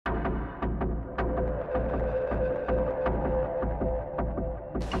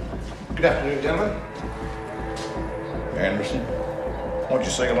Good afternoon, gentlemen. Anderson, why don't you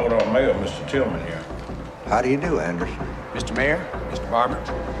say hello to our mayor, Mr. Tillman here? How do you do, Anderson? Mr. Mayor, Mr. Barber.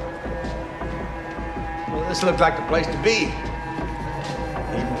 Well, this looks like the place to be.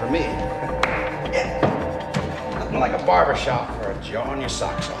 Even for me. Yeah. Nothing like a barber shop for jawing your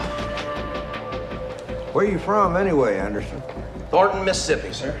socks off. Where you from anyway, Anderson? Thornton,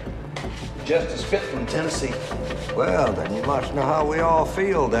 Mississippi, sir. Just as fit from Tennessee. Well, then you must know how we all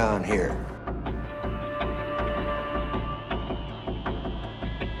feel down here.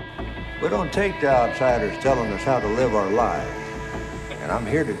 We don't take to outsiders telling us how to live our lives. And I'm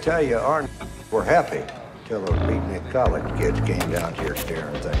here to tell you, we're happy till those beatnik college kids came down here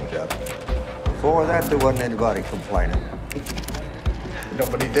stirring things up. Before that, there wasn't anybody complaining.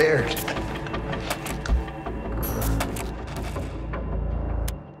 Nobody dared.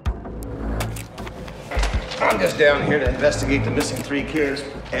 I'm just down here to investigate the missing 3 kids,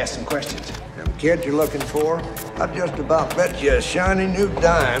 ask some questions. Them kids you're looking for, I just about bet you a shiny new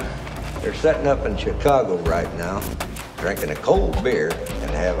dime. They're setting up in Chicago right now, drinking a cold beer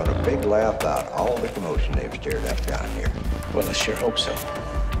and having a big laugh about all the commotion they've stirred up down here. Well, I sure hope so.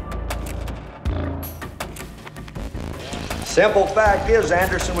 Simple fact is,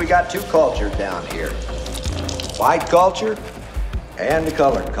 Anderson, we got 2 cultures down here. White culture and the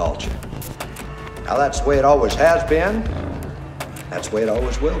colored culture. Now, that's the way it always has been. That's the way it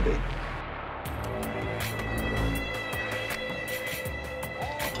always will be.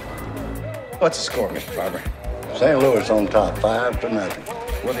 What's the score, Mr. Barber? St. Louis on top,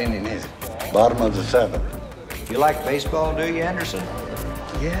 5-0. What inning is it? Bottom of the 7th. You like baseball, do you, Anderson?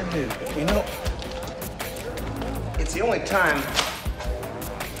 Yeah, I do. You know, it's the only time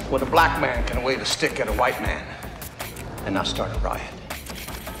when a black man can wave a stick at a white man and not start a riot.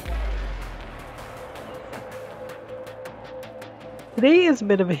 Today is a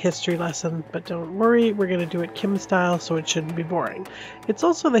bit of a history lesson, but don't worry, we're going to do it Kim style, so it shouldn't be boring. It's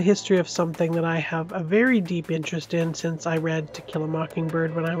also the history of something that I have a very deep interest in since I read To Kill a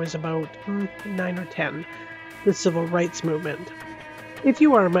Mockingbird when I was about 9 or 10, the Civil Rights Movement. If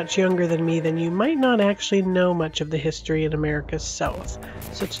you are much younger than me, then you might not actually know much of the history in America's South.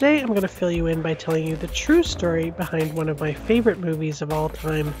 So today I'm going to fill you in by telling you the true story behind one of my favorite movies of all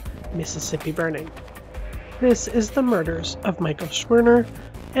time, Mississippi Burning. This is the murders of Michael Schwerner,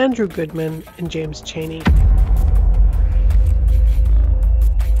 Andrew Goodman, and James Chaney.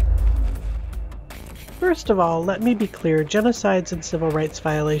 First of all, let me be clear, genocides and civil rights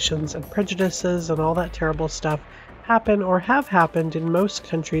violations and prejudices and all that terrible stuff happen or have happened in most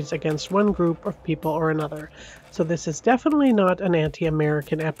countries against one group of people or another. So this is definitely not an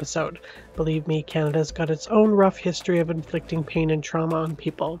anti-American episode. Believe me, Canada's got its own rough history of inflicting pain and trauma on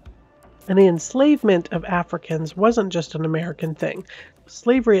people. And the enslavement of Africans wasn't just an American thing.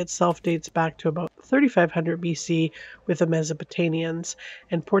 Slavery itself dates back to about 3500 BC with the Mesopotamians,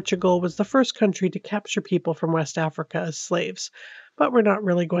 and Portugal was the first country to capture people from West Africa as slaves. But we're not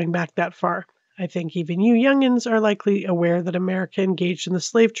really going back that far. I think even you youngins are likely aware that America engaged in the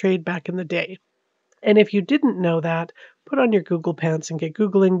slave trade back in the day. And if you didn't know that, put on your Google pants and get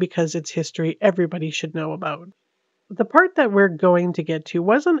Googling because it's history everybody should know about. The part that we're going to get to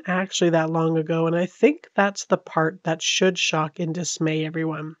wasn't actually that long ago, and I think that's the part that should shock and dismay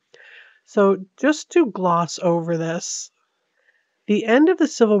everyone. So just to gloss over this, the end of the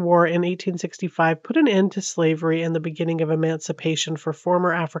Civil War in 1865 put an end to slavery and the beginning of emancipation for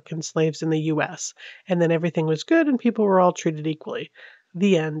former African slaves in the U.S., and then everything was good and people were all treated equally.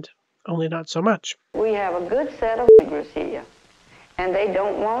 The end, only not so much. We have a good set of Negroes here, and they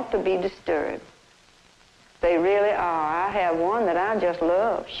don't want to be disturbed. They really are. I have one that I just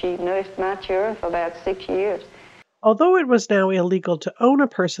love. She nursed my children for about 6 years. Although it was now illegal to own a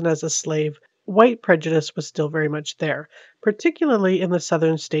person as a slave, white prejudice was still very much there, particularly in the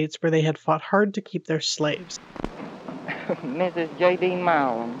southern states where they had fought hard to keep their slaves. Mrs. J.D.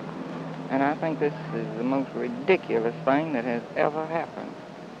 Mowlem, and I think this is the most ridiculous thing that has ever happened.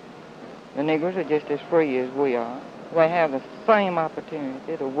 The Negroes are just as free as we are. They have the same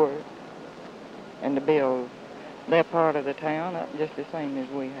opportunity to work and to build their part of the town up just the same as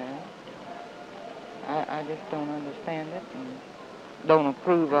we have. I just don't understand it and don't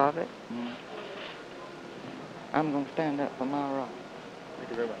approve of it. I'm going to stand up for my rights. Thank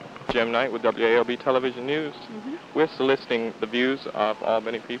you very much. Jim Knight with WALB Television News. We're soliciting the views of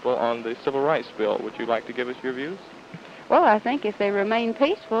Albany people on the Civil Rights Bill. Would you like to give us your views? Well, I think if they remain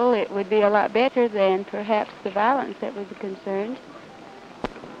peaceful, it would be a lot better than perhaps the violence that would be concerned.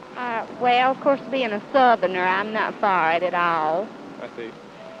 Well, of course, being a Southerner, I'm not for it at all. I see.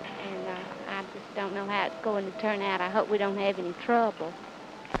 And I just don't know how it's going to turn out. I hope we don't have any trouble.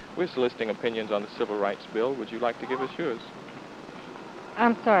 We're soliciting opinions on the Civil Rights Bill. Would you like to give us yours?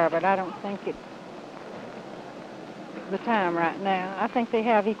 I'm sorry, but I don't think it's the time right now. I think they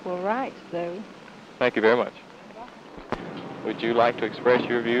have equal rights, though. Thank you very much. Would you like to express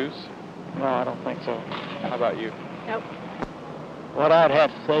your views? No, I don't think so. How about you? Nope. What I'd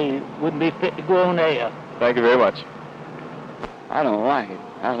have to say wouldn't be fit to go on air. Thank you very much. I don't like it.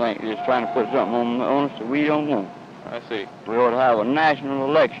 I think you're just trying to put something on us that we don't want. I see. We ought to have a national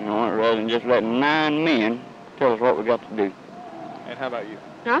election on it rather than just letting 9 men tell us what we got to do. And how about you?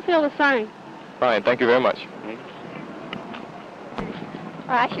 I feel the same. Fine, thank you very much.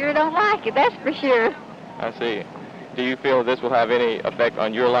 I sure don't like it, that's for sure. I see. Do you feel this will have any effect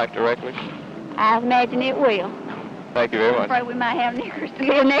on your life directly? I imagine it will. Thank you very I'm much. afraid we might have niggers to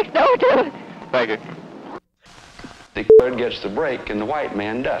live next door to us. Thank you. The colored gets the break and the white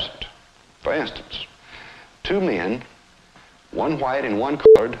man doesn't. For instance, 2 men, one white and one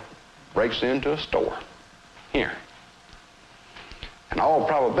colored, breaks into a store here. In all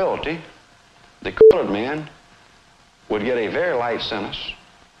probability, the colored man would get a very light sentence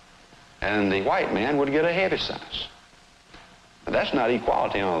and the white man would get a heavy sentence. Now, that's not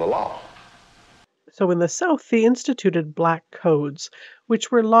equality under the law. So in the South, they instituted black codes,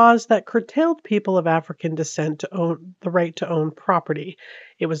 which were laws that curtailed people of African descent to own the right to own property.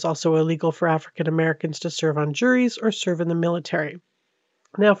 It was also illegal for African Americans to serve on juries or serve in the military.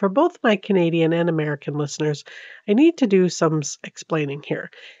 Now, for both my Canadian and American listeners, I need to do some explaining here.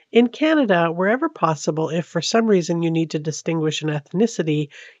 In Canada, wherever possible, if for some reason you need to distinguish an ethnicity,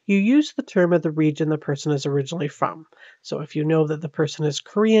 you use the term of the region the person is originally from. So if you know that the person is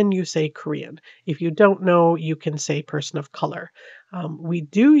Korean, you say Korean. If you don't know, you can say person of color. We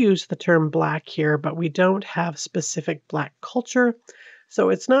do use the term black here, but we don't have specific black culture. So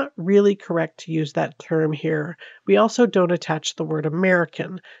it's not really correct to use that term here. We also don't attach the word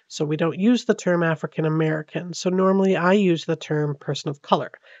American, so we don't use the term African American. So normally I use the term person of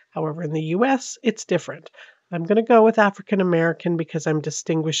color. However, in the US, it's different. I'm going to go with African American because I'm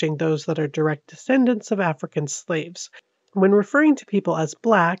distinguishing those that are direct descendants of African slaves. When referring to people as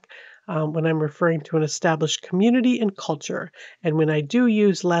black, when I'm referring to an established community and culture, and when I do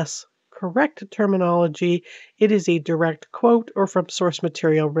use less correct terminology, it is a direct quote or from source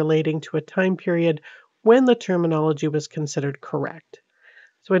material relating to a time period when the terminology was considered correct.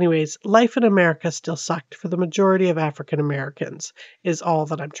 So anyways, life in America still sucked for the majority of African Americans, is all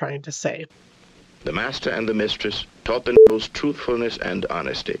that I'm trying to say. The master and the mistress taught the Negroes truthfulness and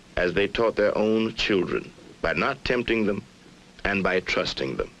honesty, as they taught their own children, by not tempting them and by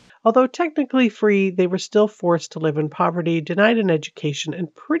trusting them. Although technically free, they were still forced to live in poverty, denied an education,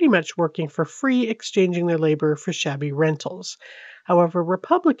 and pretty much working for free, exchanging their labor for shabby rentals. However,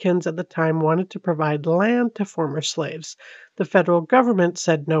 Republicans at the time wanted to provide land to former slaves. The federal government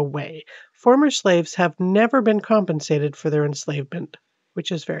said no way. Former slaves have never been compensated for their enslavement,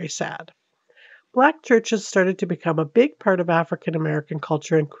 which is very sad. Black churches started to become a big part of African American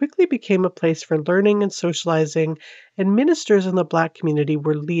culture and quickly became a place for learning and socializing, and ministers in the black community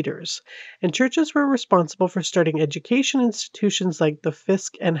were leaders. And churches were responsible for starting education institutions like the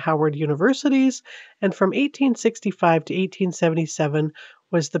Fisk and Howard universities, and from 1865 to 1877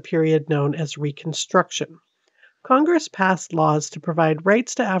 was the period known as Reconstruction. Congress passed laws to provide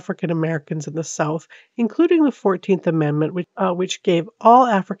rights to African Americans in the South, including the 14th Amendment, which gave all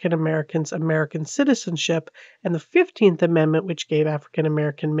African Americans American citizenship, and the 15th Amendment, which gave African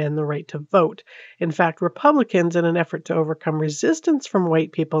American men the right to vote. In fact, Republicans, in an effort to overcome resistance from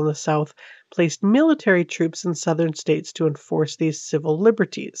white people in the South, placed military troops in southern states to enforce these civil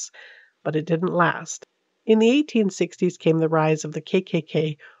liberties. But it didn't last. In the 1860s came the rise of the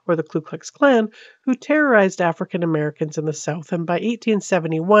KKK, or the Ku Klux Klan, who terrorized African Americans in the South, and by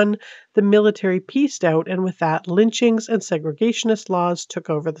 1871, the military pieced out, and with that, lynchings and segregationist laws took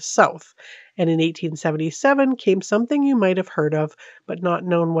over the South. And in 1877 came something you might have heard of, but not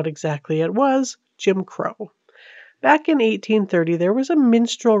known what exactly it was, Jim Crow. Back in 1830, there was a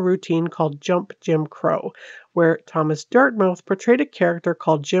minstrel routine called Jump Jim Crow, where Thomas Dartmouth portrayed a character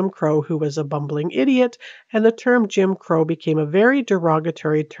called Jim Crow who was a bumbling idiot, and the term Jim Crow became a very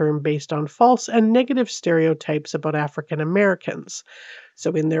derogatory term based on false and negative stereotypes about African Americans.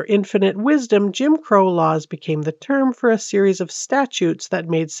 So in their infinite wisdom, Jim Crow laws became the term for a series of statutes that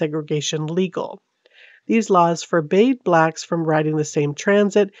made segregation legal. These laws forbade blacks from riding the same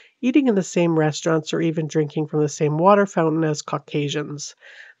transit, eating in the same restaurants, or even drinking from the same water fountain as Caucasians.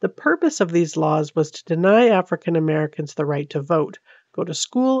 The purpose of these laws was to deny African Americans the right to vote, go to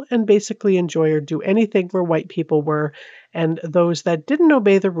school, and basically enjoy or do anything where white people were, and those that didn't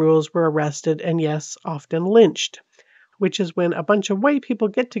obey the rules were arrested and, yes, often lynched. which is when a bunch of white people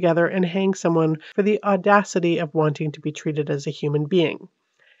get together and hang someone for the audacity of wanting to be treated as a human being.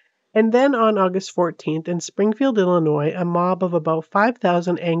 And then on August 14th in Springfield, Illinois, a mob of about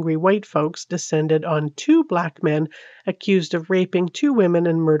 5,000 angry white folks descended on 2 black men accused of raping 2 women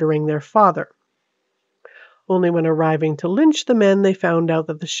and murdering their father. Only when arriving to lynch the men, they found out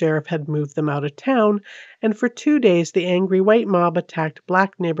that the sheriff had moved them out of town, and for 2 days the angry white mob attacked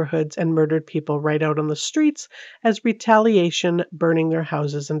black neighborhoods and murdered people right out on the streets as retaliation, burning their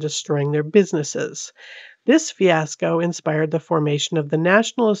houses and destroying their businesses. This fiasco inspired the formation of the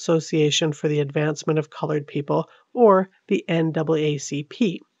National Association for the Advancement of Colored People, or the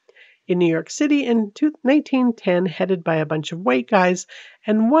NAACP, in New York City in 1910, headed by a bunch of white guys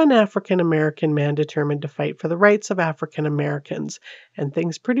and one African-American man determined to fight for the rights of African Americans. And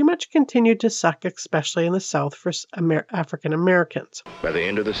things pretty much continued to suck, especially in the South, for African Americans. By the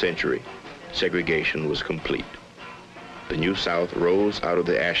end of the century, segregation was complete. The New South rose out of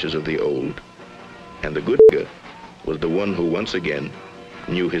the ashes of the old, and the good nigger was the one who once again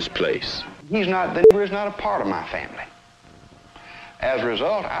knew his place. The nigger is not a part of my family. As a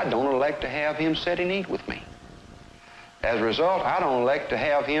result, I don't elect to have him sit and eat with me. As a result, I don't elect to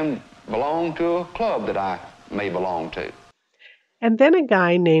have him belong to a club that I may belong to. And then a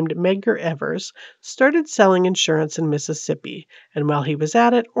guy named Medgar Evers started selling insurance in Mississippi, and while he was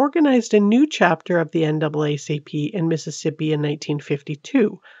at it, organized a new chapter of the NAACP in Mississippi in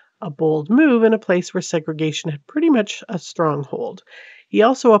 1952, a bold move in a place where segregation had pretty much a stronghold. He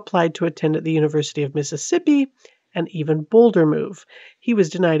also applied to attend at the University of Mississippi, an even bolder move. He was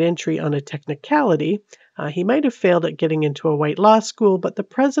denied entry on a technicality. He might have failed at getting into a white law school, but the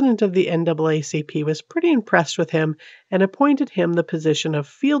president of the NAACP was pretty impressed with him and appointed him the position of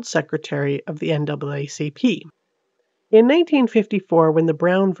field secretary of the NAACP. In 1954, when the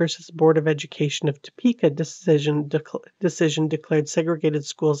Brown versus Board of Education of Topeka decision declared segregated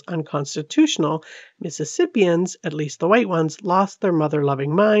schools unconstitutional, Mississippians, at least the white ones, lost their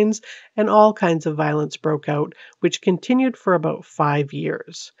mother-loving minds, and all kinds of violence broke out, which continued for about 5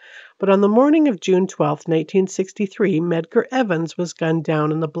 years. But on the morning of June 12, 1963, Medgar Evers was gunned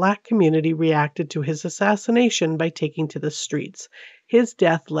down, and the black community reacted to his assassination by taking to the streets. His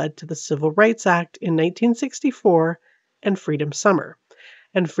death led to the Civil Rights Act in 1964 and Freedom Summer.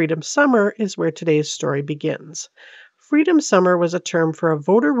 And Freedom Summer is where today's story begins. Freedom Summer was a term for a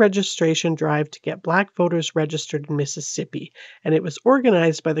voter registration drive to get black voters registered in Mississippi, and it was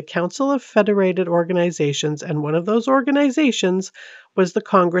organized by the Council of Federated Organizations, and one of those organizations was the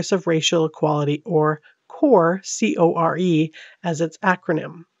Congress of Racial Equality, or CORE, C-O-R-E, as its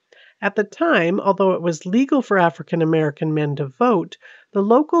acronym. At the time, although it was legal for African American men to vote, the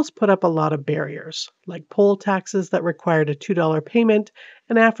locals put up a lot of barriers, like poll taxes that required a $2 payment,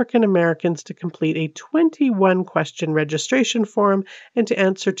 and African Americans to complete a 21-question registration form and to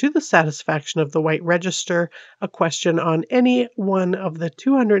answer to the satisfaction of the white register a question on any one of the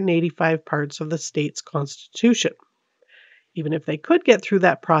 285 parts of the state's constitution. Even if they could get through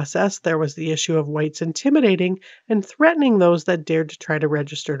that process, there was the issue of whites intimidating and threatening those that dared to try to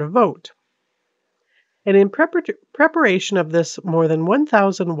register to vote. And in preparation of this, more than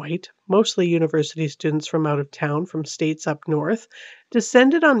 1,000 white, mostly university students from out of town from states up north,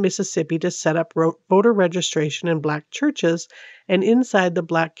 descended on Mississippi to set up voter registration in black churches and inside the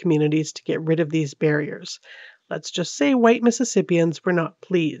black communities to get rid of these barriers. Let's just say white Mississippians were not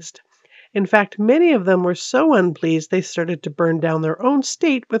pleased. In fact, many of them were so unpleased they started to burn down their own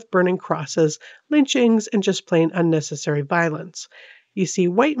state with burning crosses, lynchings, and just plain unnecessary violence. You see,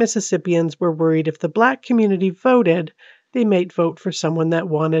 white Mississippians were worried if the black community voted, they might vote for someone that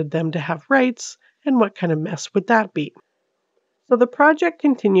wanted them to have rights, and what kind of mess would that be? So the project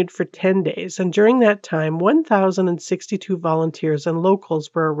continued for 10 days, and during that time, 1,062 volunteers and locals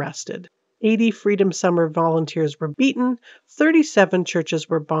were arrested. 80 Freedom Summer volunteers were beaten, 37 churches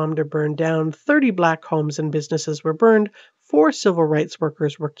were bombed or burned down, 30 black homes and businesses were burned, 4 civil rights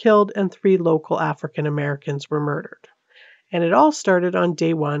workers were killed, and 3 local African Americans were murdered. And it all started on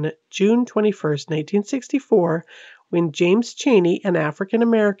day 1, June 21, 1964, when James Chaney, an African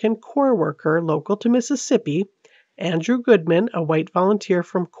American CORE worker local to Mississippi, Andrew Goodman, a white volunteer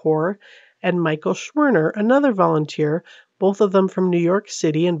from CORE, and Michael Schwerner, another volunteer, both of them from New York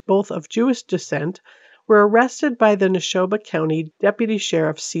City and both of Jewish descent, were arrested by the Neshoba County Deputy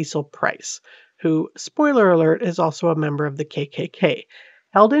Sheriff Cecil Price, who, spoiler alert, is also a member of the KKK,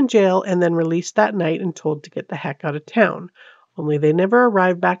 held in jail and then released that night and told to get the heck out of town. Only they never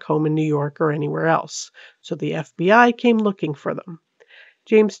arrived back home in New York or anywhere else, so the FBI came looking for them.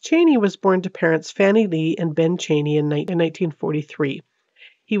 James Chaney was born to parents Fannie Lee and Ben Chaney in 1943.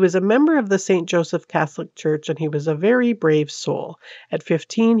 He was a member of the St. Joseph Catholic Church, and he was a very brave soul. At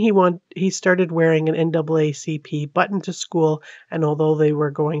 15, he started wearing an NAACP button to school, and although they were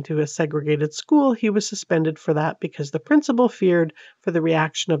going to a segregated school, he was suspended for that because the principal feared for the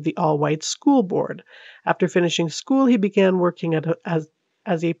reaction of the all-white school board. After finishing school, he began working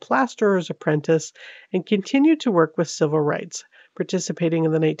as a plasterer's apprentice and continued to work with civil rights. Participating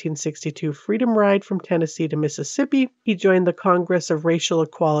in the 1962 Freedom Ride from Tennessee to Mississippi, he joined the Congress of Racial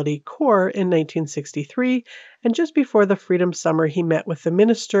Equality Corps in 1963, and just before the Freedom Summer, he met with the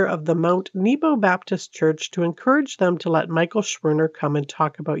minister of the Mount Nebo Baptist Church to encourage them to let Michael Schwerner come and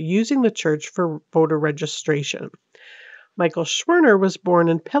talk about using the church for voter registration. Michael Schwerner was born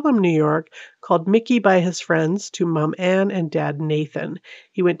in Pelham, New York, called Mickey by his friends to Mom Ann and Dad Nathan.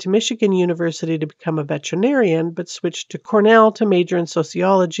 He went to Michigan University to become a veterinarian, but switched to Cornell to major in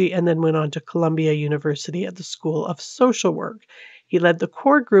sociology and then went on to Columbia University at the School of Social Work. He led the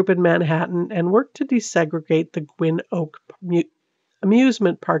core group in Manhattan and worked to desegregate the Gwynn Oak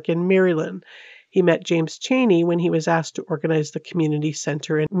amusement park in Maryland. He met James Chaney when he was asked to organize the community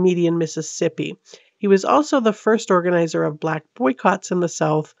center in Median, Mississippi. He was also the first organizer of black boycotts in the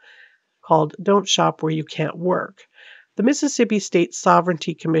South called Don't Shop Where You Can't Work. The Mississippi State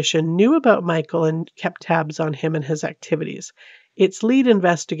Sovereignty Commission knew about Michael and kept tabs on him and his activities. Its lead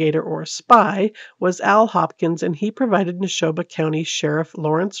investigator, or spy, was Al Hopkins, and he provided Neshoba County Sheriff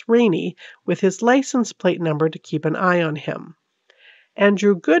Lawrence Rainey with his license plate number to keep an eye on him.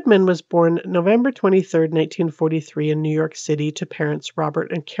 Andrew Goodman was born November 23, 1943 in New York City to parents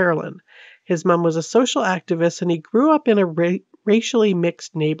Robert and Carolyn. His mom was a social activist, and he grew up in a racially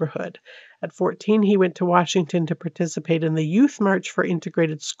mixed neighborhood. At 14, he went to Washington to participate in the Youth March for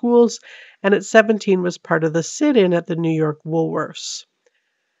Integrated Schools, and at 17 was part of the sit-in at the New York Woolworths.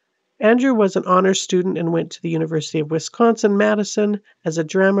 Andrew was an honors student and went to the University of Wisconsin-Madison as a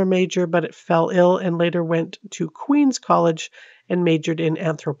drama major, but it fell ill and later went to Queens College and majored in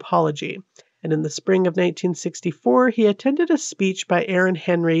anthropology. And in the spring of 1964, he attended a speech by Aaron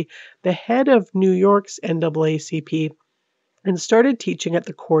Henry, the head of New York's NAACP, and started teaching at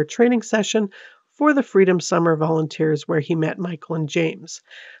the core training session for the Freedom Summer volunteers, where he met Michael and James.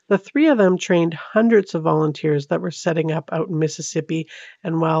 The three of them trained hundreds of volunteers that were setting up out in Mississippi,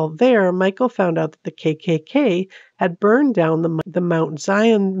 and while there, Michael found out that the KKK had burned down the Mount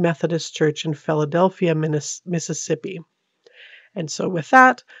Zion Methodist Church in Philadelphia, Mississippi. And so with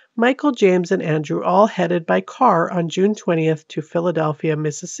that, Michael, James, and Andrew all headed by car on June 20th to Philadelphia,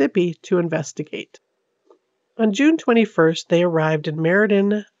 Mississippi to investigate. On June 21st, they arrived in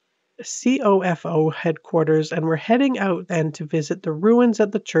Meriden COFO headquarters and were heading out then to visit the ruins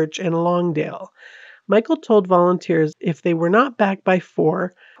at the church in Longdale. Michael told volunteers if they were not back by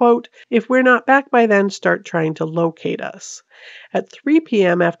 4, quote, "If we're not back by then, start trying to locate us." At 3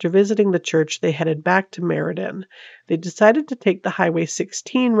 p.m. after visiting the church, they headed back to Meriden. They decided to take the Highway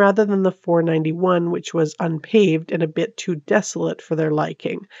 16 rather than the 491, which was unpaved and a bit too desolate for their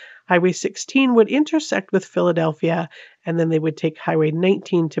liking. Highway 16 would intersect with Philadelphia, and then they would take Highway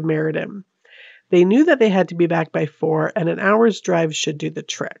 19 to Meriden. They knew that they had to be back by 4, and an hour's drive should do the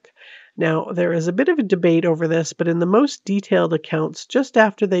trick. Now, there is a bit of a debate over this, but in the most detailed accounts, just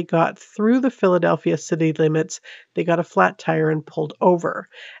after they got through the Philadelphia city limits, they got a flat tire and pulled over.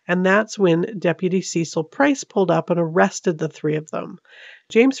 And that's when Deputy Cecil Price pulled up and arrested the three of them.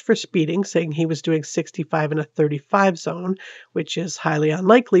 James for speeding, saying he was doing 65 in a 35 zone, which is highly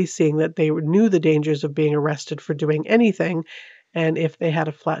unlikely, seeing that they knew the dangers of being arrested for doing anything, and if they had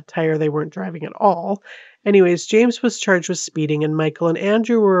a flat tire, they weren't driving at all. Anyways, James was charged with speeding, and Michael and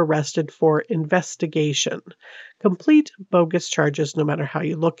Andrew were arrested for investigation. Complete bogus charges, no matter how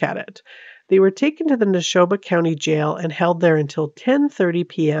you look at it. They were taken to the Neshoba County Jail and held there until 10:30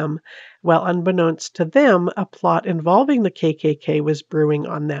 p.m., while unbeknownst to them, a plot involving the KKK was brewing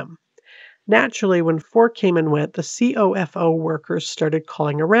on them. Naturally, when 4 came and went, the COFO workers started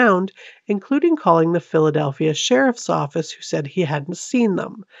calling around, including calling the Philadelphia Sheriff's Office, who said he hadn't seen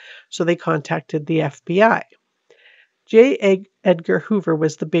them. So they contacted the FBI. J. Edgar Hoover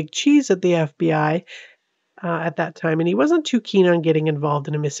was the big cheese at the FBI at that time, and he wasn't too keen on getting involved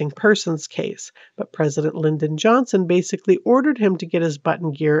in a missing persons case. But President Lyndon Johnson basically ordered him to get his butt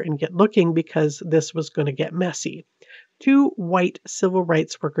in gear and get looking because this was going to get messy. 2 white civil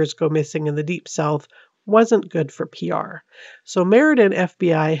rights workers go missing in the Deep South wasn't good for PR. So Meriden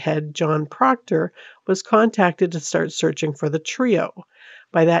FBI head John Proctor was contacted to start searching for the trio.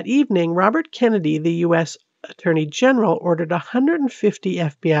 By that evening, Robert Kennedy, the U.S. Attorney General, ordered 150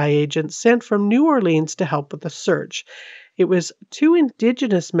 FBI agents sent from New Orleans to help with the search. It was 2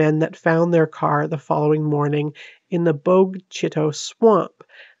 indigenous men that found their car the following morning in the Bogue Chitto swamp.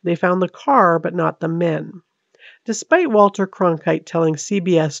 They found the car, but not the men. Despite Walter Cronkite telling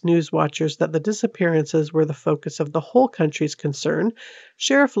CBS News watchers that the disappearances were the focus of the whole country's concern,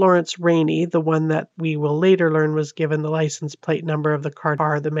 Sheriff Lawrence Rainey, the one that we will later learn was given the license plate number of the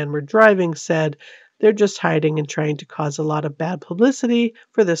car the men were driving, said, "They're just hiding and trying to cause a lot of bad publicity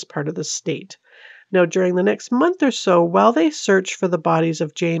for this part of the state." Now, during the next month or so, while they searched for the bodies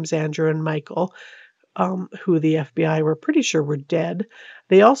of James, Andrew, and Michael, who the FBI were pretty sure were dead,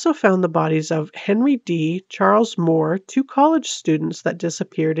 they also found the bodies of Henry D., Charles Moore, 2 college students that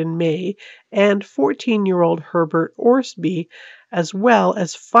disappeared in May, and 14-year-old Herbert Orsby, as well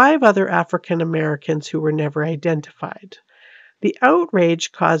as 5 other African Americans who were never identified. The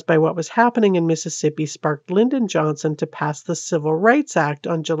outrage caused by what was happening in Mississippi sparked Lyndon Johnson to pass the Civil Rights Act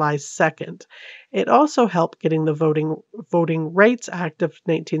on July 2nd. It also helped getting the Voting Rights Act of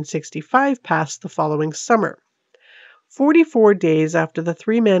 1965 passed the following summer. 44 days after the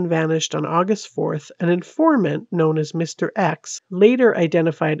 3 men vanished on August 4th, an informant known as Mr. X, later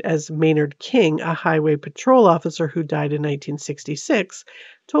identified as Maynard King, a highway patrol officer who died in 1966,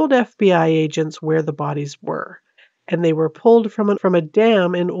 told FBI agents where the bodies were. And they were pulled from a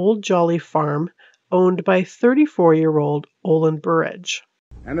dam in Old Jolly Farm, owned by 34-year-old Olin Burridge.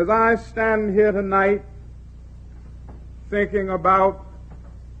 And as I stand here tonight thinking about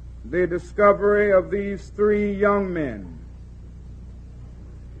the discovery of these 3 young men,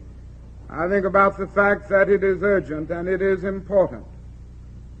 I think about the fact that it is urgent and it is important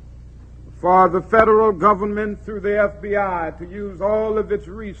for the federal government through the FBI to use all of its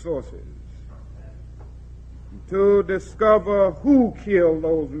resources to discover who killed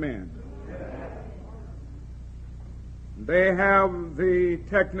those men. They have the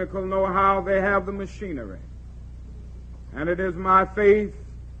technical know-how, they have the machinery. And it is my faith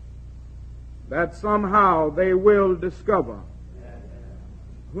that somehow they will discover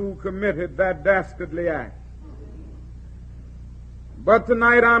who committed that dastardly act. But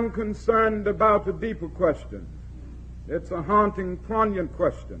tonight I'm concerned about a deeper question. It's a haunting, poignant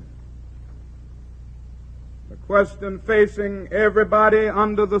question. The question facing everybody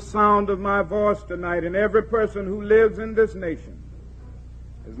under the sound of my voice tonight and every person who lives in this nation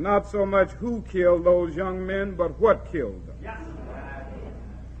is not so much who killed those young men, but what killed them. Yes.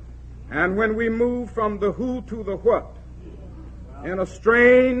 And when we move from the who to the what, in a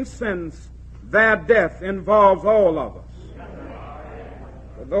strange sense, their death involves all of us.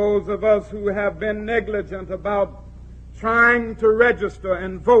 For those of us who have been negligent about trying to register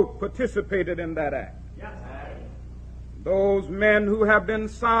and vote participated in that act. Those men who have been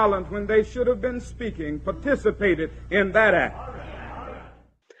silent when they should have been speaking participated in that act.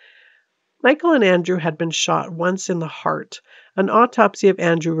 Michael and Andrew had been shot once in the heart. An autopsy of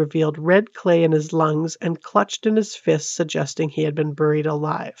Andrew revealed red clay in his lungs and clutched in his fists, suggesting he had been buried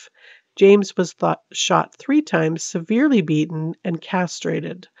alive. James was shot 3 times, severely beaten, and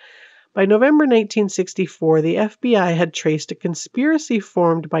castrated. By November 1964, the FBI had traced a conspiracy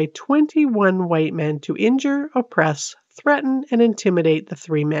formed by 21 white men to injure, oppress, threaten, and intimidate the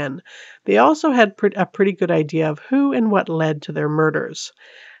 3 men. They also had a pretty good idea of who and what led to their murders.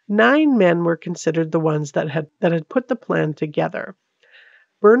 9 men were considered the ones that had put the plan together.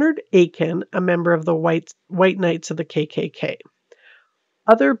 Bernard Aiken, a member of the White Knights of the KKK.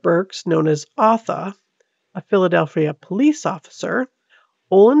 Other Burks, known as Otha, a Philadelphia police officer.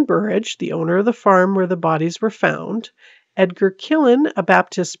 Olin Burridge, the owner of the farm where the bodies were found. Edgar Killen, a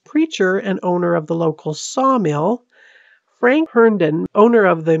Baptist preacher and owner of the local sawmill. Frank Herndon, owner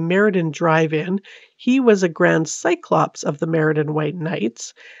of the Meriden Drive-In. He was a Grand Cyclops of the Meriden White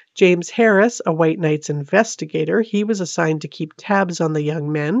Knights. James Harris, a White Knights investigator. He was assigned to keep tabs on the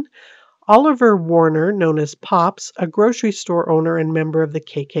young men. Oliver Warner, known as Pops, a grocery store owner and member of the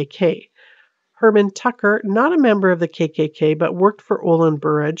KKK. Herman Tucker, not a member of the KKK, but worked for Olin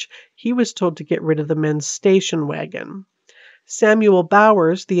Burridge. He was told to get rid of the men's station wagon. Samuel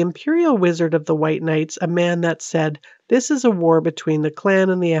Bowers, the imperial wizard of the White Knights, a man that said, "This is a war between the Klan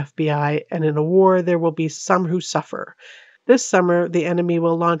and the FBI, and in a war there will be some who suffer. This summer, the enemy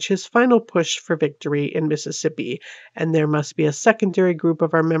will launch his final push for victory in Mississippi, and there must be a secondary group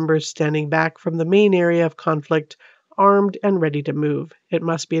of our members standing back from the main area of conflict, armed and ready to move. It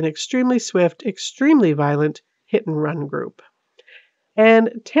must be an extremely swift, extremely violent hit-and-run group."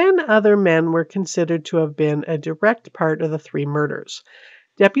 And 10 other men were considered to have been a direct part of the 3 murders.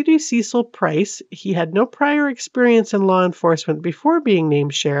 Deputy Cecil Price, he had no prior experience in law enforcement before being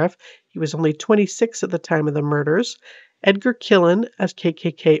named sheriff. He was only 26 at the time of the murders. Edgar Killen, a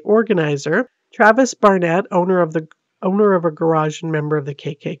KKK organizer. Travis Barnett, owner of a garage and member of the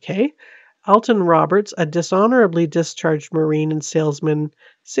KKK. Alton Roberts, a dishonorably discharged Marine and salesman,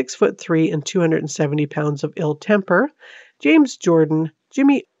 6'3" and 270 pounds of ill temper. James Jordan,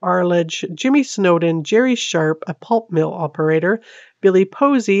 Jimmy Arledge, Jimmy Snowden, Jerry Sharp, a pulp mill operator, Billy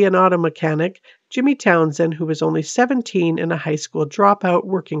Posey, an auto mechanic, Jimmy Townsend, who was only 17 and a high school dropout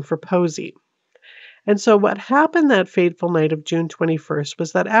working for Posey. And so what happened that fateful night of June 21st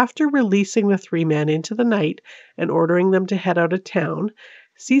was that after releasing the three men into the night and ordering them to head out of town,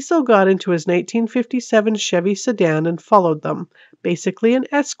 Cecil got into his 1957 Chevy sedan and followed them, basically an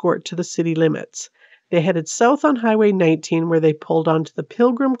escort to the city limits. They headed south on Highway 19 where they pulled onto the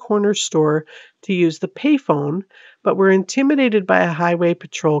Pilgrim Corner store to use the payphone, but were intimidated by a highway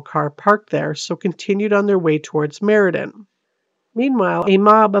patrol car parked there, so continued on their way towards Meriden. Meanwhile, a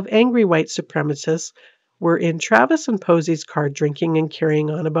mob of angry white supremacists were in Travis and Posey's car drinking and carrying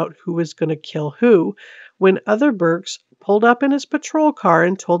on about who was going to kill who, when other Burks pulled up in his patrol car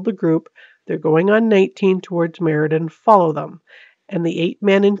and told the group they're going on 19 towards Meriden, follow them. And the 8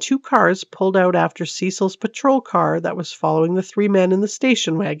 men in 2 cars pulled out after Cecil's patrol car that was following the 3 men in the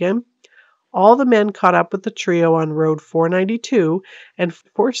station wagon. All the men caught up with the trio on Road 492 and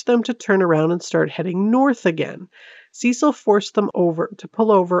forced them to turn around and start heading north again. Cecil forced them to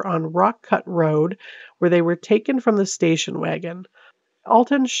pull over on Rock Cut Road, where they were taken from the station wagon.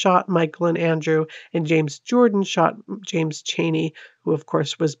 Alton shot Michael and Andrew, and James Jordan shot James Chaney, who of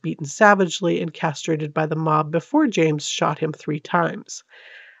course was beaten savagely and castrated by the mob before James shot him 3 times.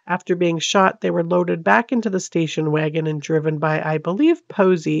 After being shot, they were loaded back into the station wagon and driven by, I believe,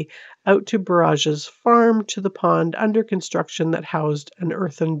 Posey, out to Barrage's farm to the pond under construction that housed an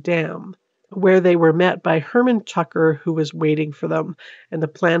earthen dam, where they were met by Herman Tucker, who was waiting for them, and the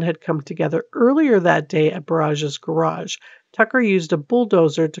plan had come together earlier that day at Barrage's garage. Tucker used a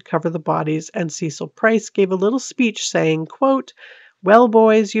bulldozer to cover the bodies, and Cecil Price gave a little speech saying, quote, "Well,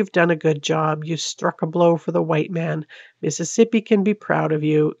 boys, you've done a good job. You struck a blow for the white man. Mississippi can be proud of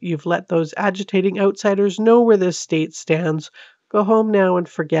you. You've let those agitating outsiders know where this state stands. Go home now and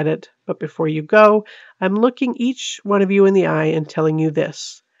forget it. But before you go, I'm looking each one of you in the eye and telling you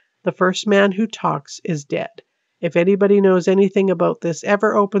this. The first man who talks is dead. If anybody knows anything about this,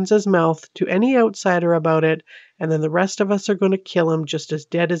 ever opens his mouth to any outsider about it, and then the rest of us are going to kill him just as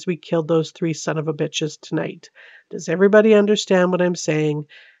dead as we killed those 3 son of a bitches tonight. Does everybody understand what I'm saying?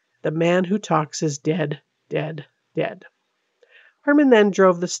 The man who talks is dead, dead, dead." Herman then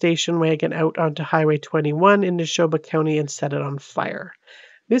drove the station wagon out onto Highway 21 in Neshoba County and set it on fire.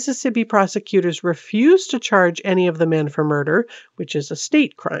 Mississippi prosecutors refused to charge any of the men for murder, which is a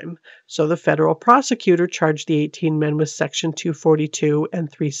state crime, so the federal prosecutor charged the 18 men with Section 242 and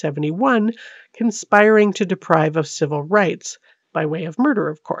 371, conspiring to deprive of civil rights, by way of murder,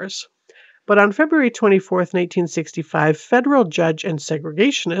 of course. But on February 24, 1965, federal judge and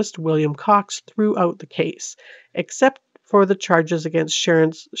segregationist William Cox threw out the case, except for the charges against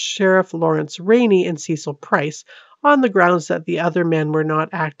Sheriff Lawrence Rainey and Cecil Price, on the grounds that the other men were not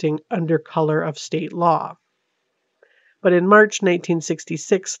acting under color of state law. But in March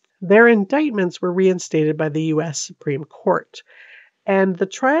 1966, their indictments were reinstated by the U.S. Supreme Court, and the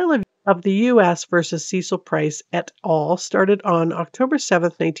trial of the U.S. versus Cecil Price et al. Started on October 7,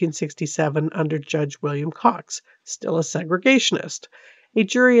 1967, under Judge William Cox, still a segregationist. A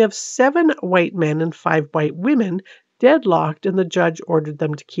jury of 7 white men and 5 white women deadlocked, and the judge ordered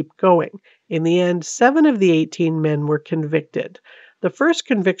them to keep going. In the end, 7 of the 18 men were convicted, the first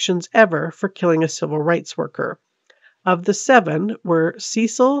convictions ever for killing a civil rights worker. Of the 7 were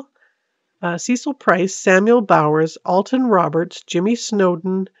Cecil Price, Samuel Bowers, Alton Roberts, Jimmy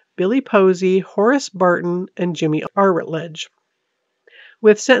Snowden, Billy Posey, Horace Barton, and Jimmy Arledge,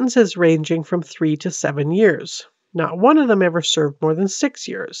 with sentences ranging from 3 to 7 years. Not one of them ever served more than 6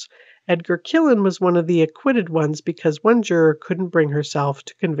 years. Edgar Killen was one of the acquitted ones because one juror couldn't bring herself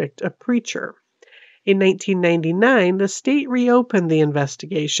to convict a preacher. In 1999, the state reopened the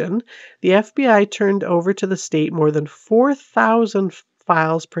investigation. The FBI turned over to the state more than 4,000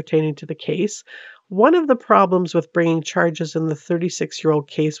 files pertaining to the case. One of the problems with bringing charges in the 36-year-old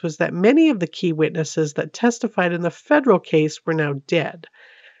case was that many of the key witnesses that testified in the federal case were now dead.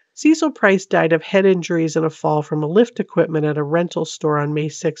 Cecil Price died of head injuries in a fall from a lift equipment at a rental store on May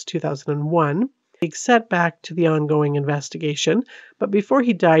 6, 2001. Big setback to the ongoing investigation, but before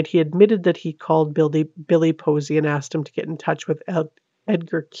he died, he admitted that he called Billy Posey and asked him to get in touch with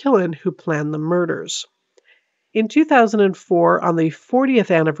Edgar Killen, who planned the murders. In 2004, on the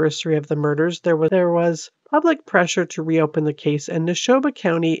 40th anniversary of the murders, there was public pressure to reopen the case, and Neshoba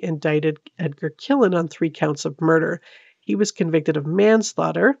County indicted Edgar Killen on 3 counts of murder. He was convicted of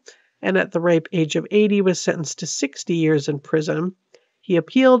manslaughter, and at the ripe age of 80 was sentenced to 60 years in prison. He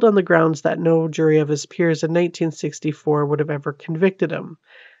appealed on the grounds that no jury of his peers in 1964 would have ever convicted him,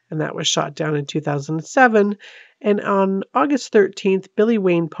 and that was shot down in 2007. And on August 13th, Billy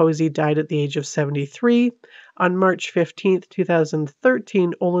Wayne Posey died at the age of 73. On March 15th,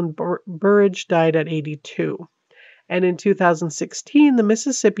 2013, Olin Burridge died at 82. And in 2016, the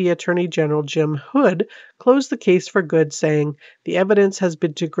Mississippi Attorney General Jim Hood closed the case for good, saying, "The evidence has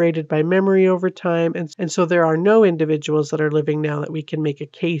been degraded by memory over time, and so there are no individuals that are living now that we can make a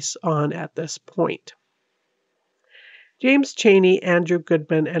case on at this point." James Chaney, Andrew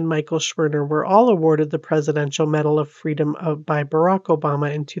Goodman, and Michael Schwerner were all awarded the Presidential Medal of Freedom by Barack Obama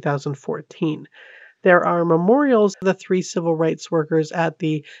in 2014. There are memorials of the three civil rights workers at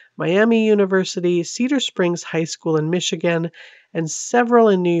the Miami University, Cedar Springs High School in Michigan, and several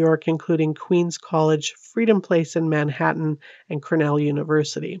in New York, including Queens College, Freedom Place in Manhattan, and Cornell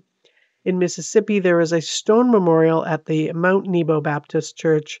University. In Mississippi, there is a stone memorial at the Mount Nebo Baptist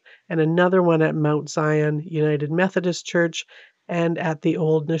Church and another one at Mount Zion United Methodist Church and at the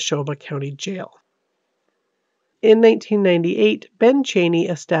old Neshoba County Jail. In 1998, Ben Chaney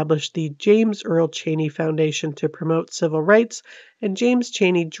established the James Earl Chaney Foundation to promote civil rights, and James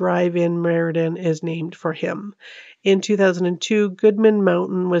Chaney Drive in Meriden is named for him. In 2002, Goodman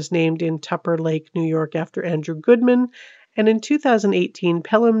Mountain was named in Tupper Lake, New York, after Andrew Goodman, and in 2018,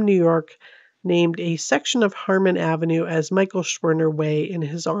 Pelham, New York, named a section of Harmon Avenue as Michael Schwerner Way in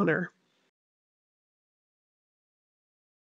his honor.